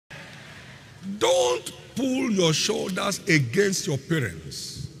Don't pull your shoulders against your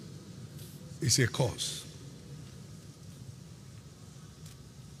parents. It's a curse.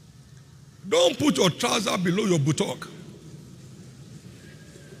 Don't put your trouser below your buttock.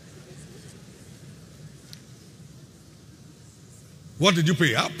 What did you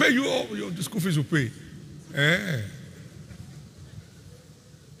pay? I'll pay you all your school fees you pay.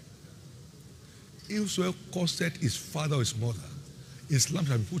 Whosoever cursed his father or his mother, his lamp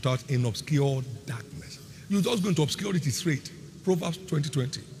shall be put out in obscure darkness. You're just going to obscurity straight. Proverbs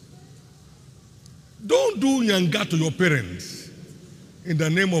 20:20. Don't do yanga to your parents in the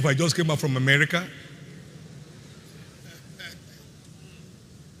name of I just came back from America.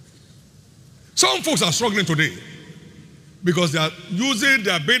 Some folks are struggling today because they are using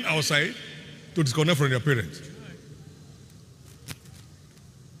their being outside to disconnect from their parents.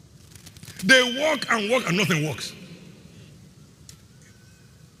 They work and nothing works.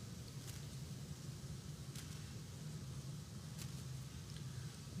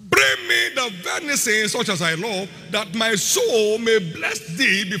 Bring me the venison such as I love, that my soul may bless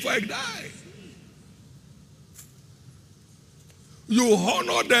thee before I die. You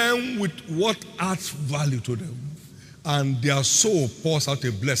honor them with what adds value to them, and their soul pours out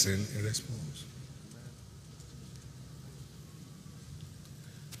a blessing in response.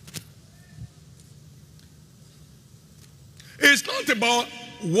 It's not about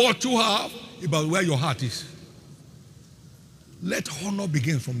what you have, about where your heart is. Let honor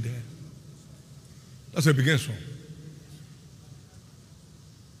begin from there. That's where it begins from.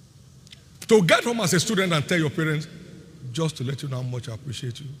 To get home as a student and tell your parents, just to let you know how much I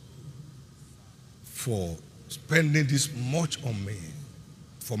appreciate you for spending this much on me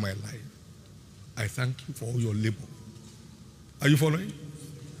for my life. I thank you for all your labor. Are you following?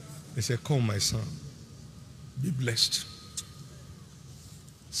 They say, come, my son, be blessed.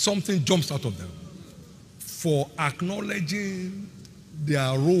 Something jumps out of them for acknowledging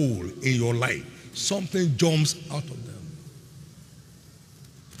their role in your life. Something jumps out of them.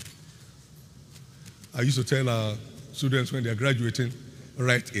 I used to tell our students when they are graduating,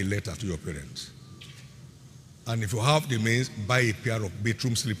 write a letter to your parents. And if you have the means, buy a pair of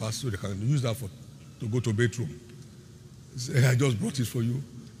bedroom slippers so they can use that to go to bedroom. Say, I just brought it for you.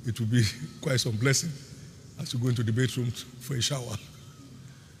 It will be quite some blessing as you go into the bedroom for a shower.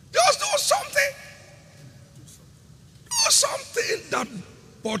 Just do something. Do something that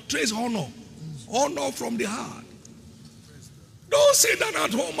portrays honor. Honor from the heart. Don't sit down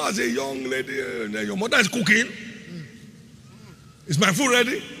at home as a young lady and your mother is cooking. Is my food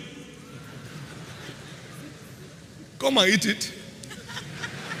ready? Come and eat it.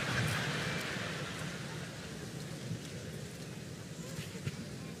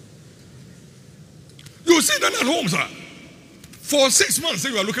 You sit down at home, sir. For 6 months, say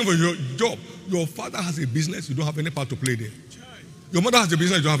you are looking for your job. Your father has a business, you don't have any part to play there. Your mother has a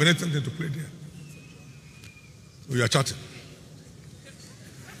business, you don't have anything to play there. So you are chatting.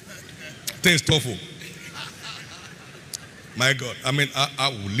 Things tough. My God, I mean, I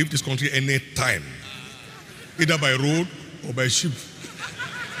will leave this country any time, either by road or by ship.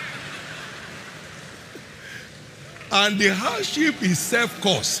 And the hardship is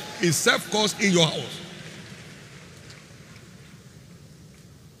self-caused. It's self-caused in your house.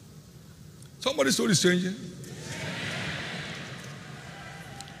 Somebody's story is changing.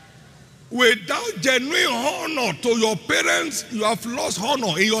 Without genuine honor to your parents, you have lost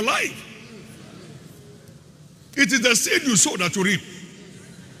honor in your life. It is the seed you sow that you reap.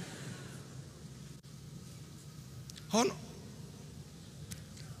 Honor.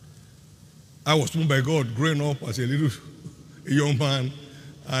 I was known by God growing up as a young man,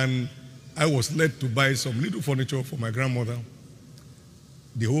 and I was led to buy some little furniture for my grandmother.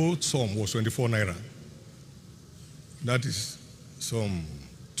 The whole sum was 24 naira. That is some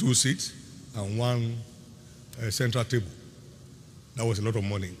 2 seats and 1 central table. That was a lot of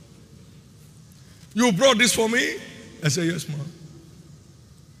money. You brought this for me? I said, yes, ma'am.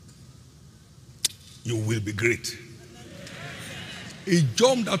 You will be great. It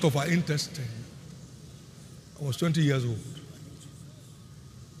jumped out of her intestine. I was 20 years old.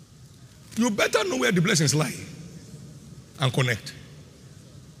 You better know where the blessings lie and connect.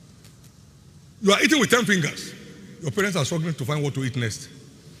 You are eating with 10 fingers. Your parents are struggling to find what to eat next.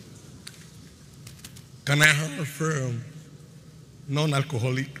 Can I have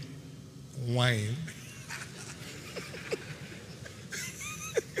non-alcoholic wine?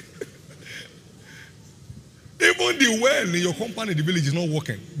 Even the well in your company, the village is not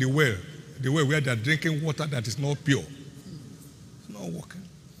working. The well where they are drinking water that is not pure. It's not working.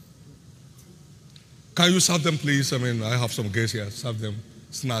 Can you serve them, please? I mean, I have some guests here. Serve them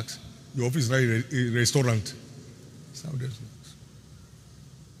snacks. Your office is not a restaurant.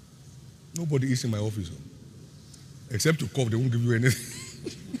 Nobody eats in my office. Except to cough, they won't give you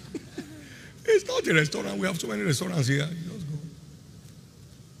anything. It's not a restaurant. We have so many restaurants here. You just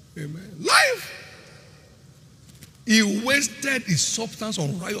go. Amen. Life. He wasted his substance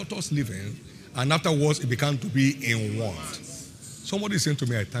on riotous living, and afterwards it began to be in want. Somebody is saying to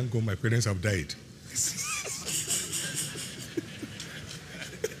me, I thank God my parents have died.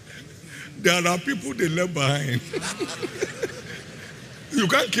 There are people they left behind. You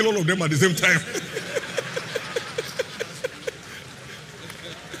can't kill all of them at the same time.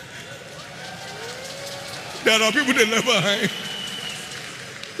 There are people they left behind.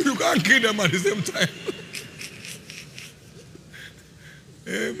 You can't kill them at the same time.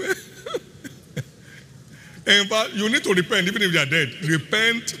 Amen. In fact, you need to repent even if they are dead.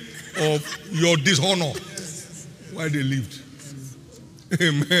 Repent of your dishonor while they lived.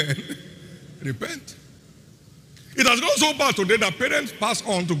 Amen. Repent. It has gone so bad today that parents pass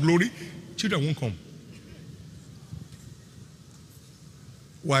on to glory, children won't come.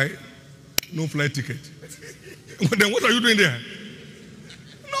 Why? No flight ticket. Then what are you doing there?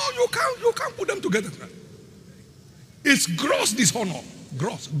 No, you can't put them together. It's gross dishonor.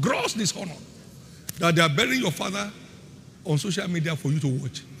 Gross dishonor. That they are burying your father on social media for you to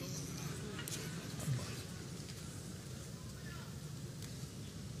watch.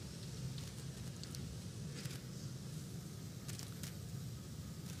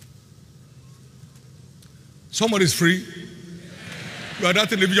 Somebody is free. You are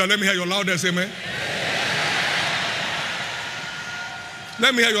that individual. Let me hear your loudest amen.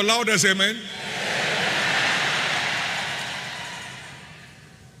 Let me hear your loudest amen.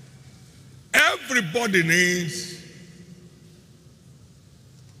 Everybody needs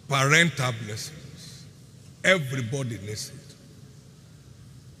parental blessings. Everybody needs it.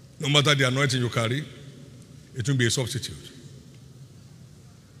 No matter the anointing you carry, it will be a substitute.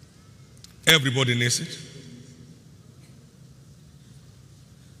 Everybody needs it.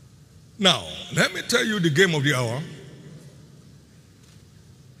 Now, let me tell you the game of the hour.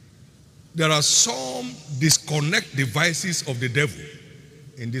 There are some disconnect devices of the devil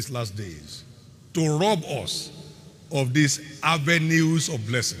in these last days to rob us of these avenues of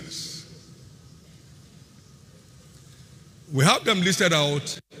blessings. We have them listed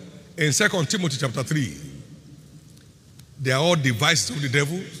out in 2 Timothy chapter 3. They are all devices of the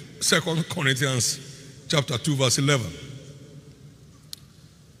devil. 2 Corinthians chapter 2 verse 11.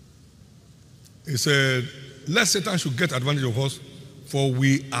 He said, lest Satan should get advantage of us, for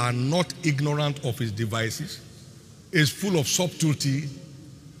we are not ignorant of his devices. It's full of subtlety.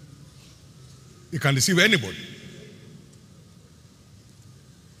 It can deceive anybody.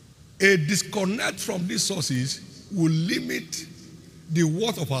 A disconnect from these sources will limit the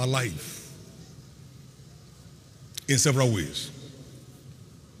worth of our life in several ways.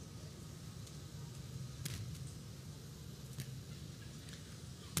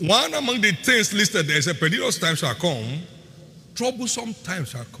 One among the things listed there is a perilous time shall come, troublesome times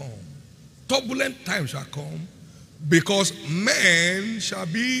shall come, turbulent times shall come, because men shall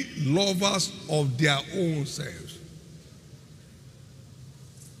be lovers of their own selves.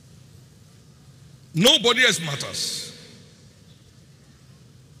 Nobody else matters.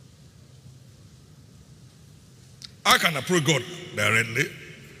 I can approach God directly.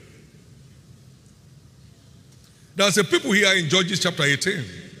 There's a people here in Judges chapter 18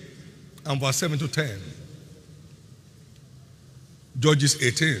 and verse 7 to 10. Judges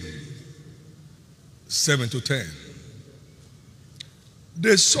 18, 7 to 10.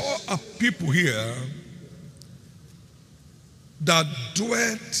 They saw a people here that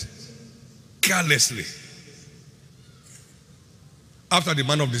dwelt carelessly. After the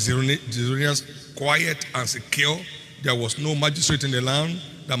man of the Zidonians, quiet and secure, there was no magistrate in the land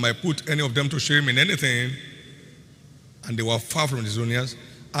that might put any of them to shame in anything, and they were far from the Zidonians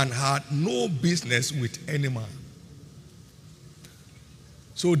and had no business with any man.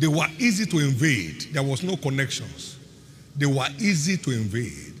 So they were easy to invade. There was no connections. They were easy to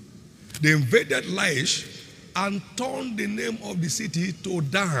invade. They invaded Laish and turned the name of the city to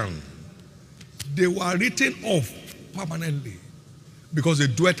Dan. They were written off permanently because they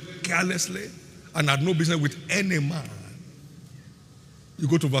dwelt carelessly and had no business with any man. You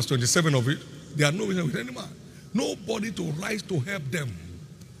go to verse 27 of it, they had no business with any man. Nobody to rise to help them.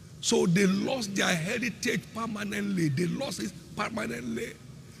 So they lost their heritage permanently. They lost it permanently.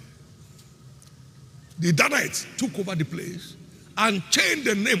 The Danites took over the place and changed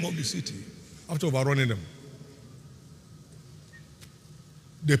the name of the city after overrunning them.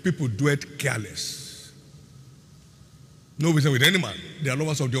 The people dwelt careless. No business with any man. They are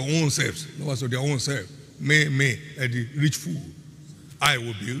lovers of their own selves. Lovers of their own self. Me, and the rich fool. I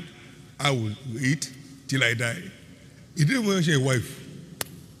will build. I will eat till I die. He didn't mention a wife.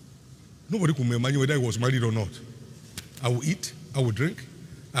 Nobody could imagine whether he was married or not. I will eat. I will drink.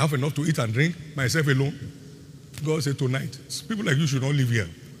 I have enough to eat and drink myself alone. God said, tonight, people like you should not live here.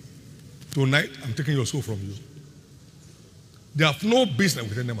 Tonight, I'm taking your soul from you. They have no business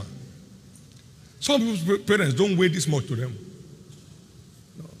with any man. Some people's parents don't weigh this much to them.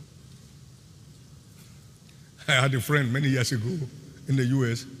 No. I had a friend many years ago in the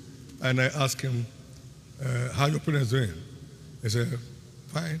US, and I asked him, how are your parents doing? He said,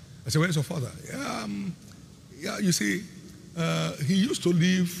 fine. I said, where's your father? Yeah, you see, he used to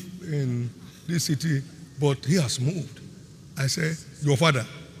live in this city, but he has moved. I said, your father?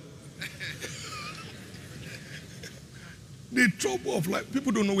 The trouble of life,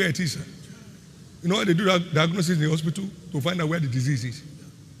 people don't know where it is. You know why they do that diagnosis in the hospital? To find out where the disease is.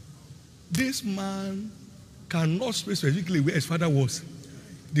 This man cannot say specifically where his father was.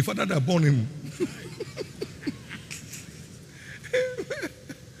 The father that born him.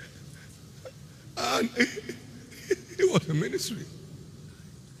 And it was a ministry.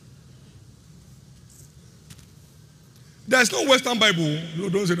 There's no Western Bible. You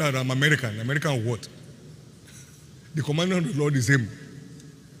don't say that I'm American. American what? The commandment of the Lord is him.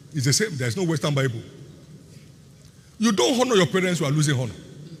 It's the same. There's no Western Bible. You don't honor your parents, you are losing honor.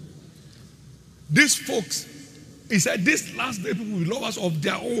 These folks, he said, this last day people will love us of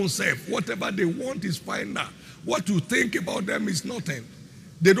their own self. Whatever they want is fine now. What you think about them is nothing.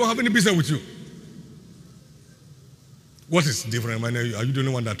 They don't have any business with you. What is different? Are you the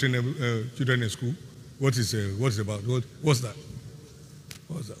only one that train children in school? What is it about? What's that?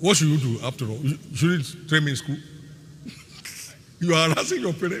 What should you do after all? You shouldn't train me in school. You are harassing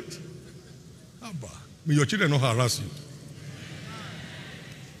your parents. May your children not harass you.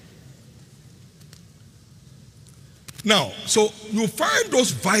 Now, so you find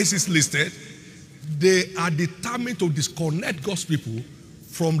those vices listed. They are determined to disconnect God's people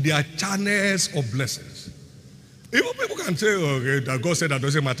from their channels of blessings. Even people can say, okay, that God said that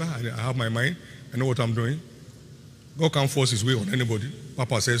doesn't matter. I have my mind. I know what I'm doing. God can't force his way on anybody.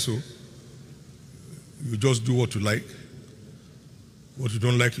 Papa says so. You just do what you like. What you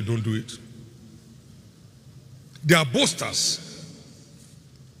don't like, you don't do it. They are boasters.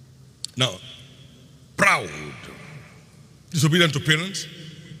 Now, proud, disobedient to parents,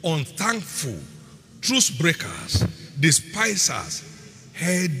 unthankful, truce breakers, despisers,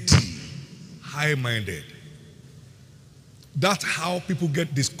 heady, high-minded. That's how people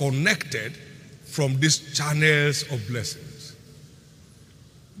get disconnected from these channels of blessings.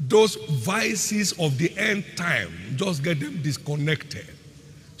 Those vices of the end time just get them disconnected.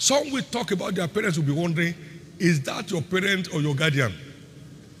 Some will talk about their parents will be wondering, is that your parent or your guardian?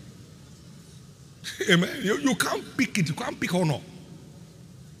 Amen. You can't pick it. You can't pick honor.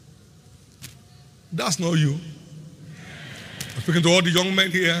 That's not you. I'm speaking to all the young men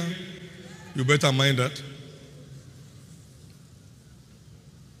here. You better mind that.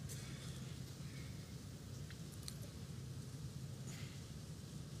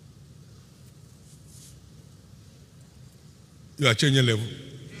 You are changing level.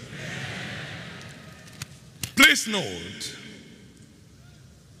 Please note,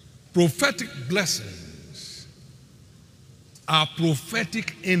 prophetic blessings are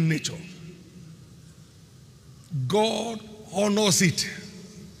prophetic in nature. God honors it.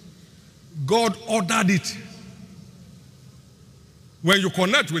 God ordered it. When you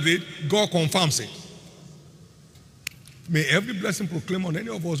connect with it, God confirms it. May every blessing proclaimed on any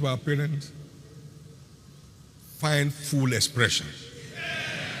of us by our parents find full expression.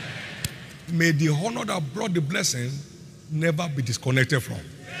 May the honor that brought the blessing never be disconnected from.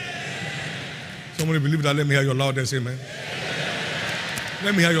 Somebody believe that? Let me hear your loudest amen.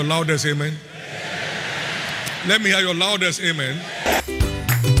 Let me hear your loudest amen. Let me hear your loudest amen.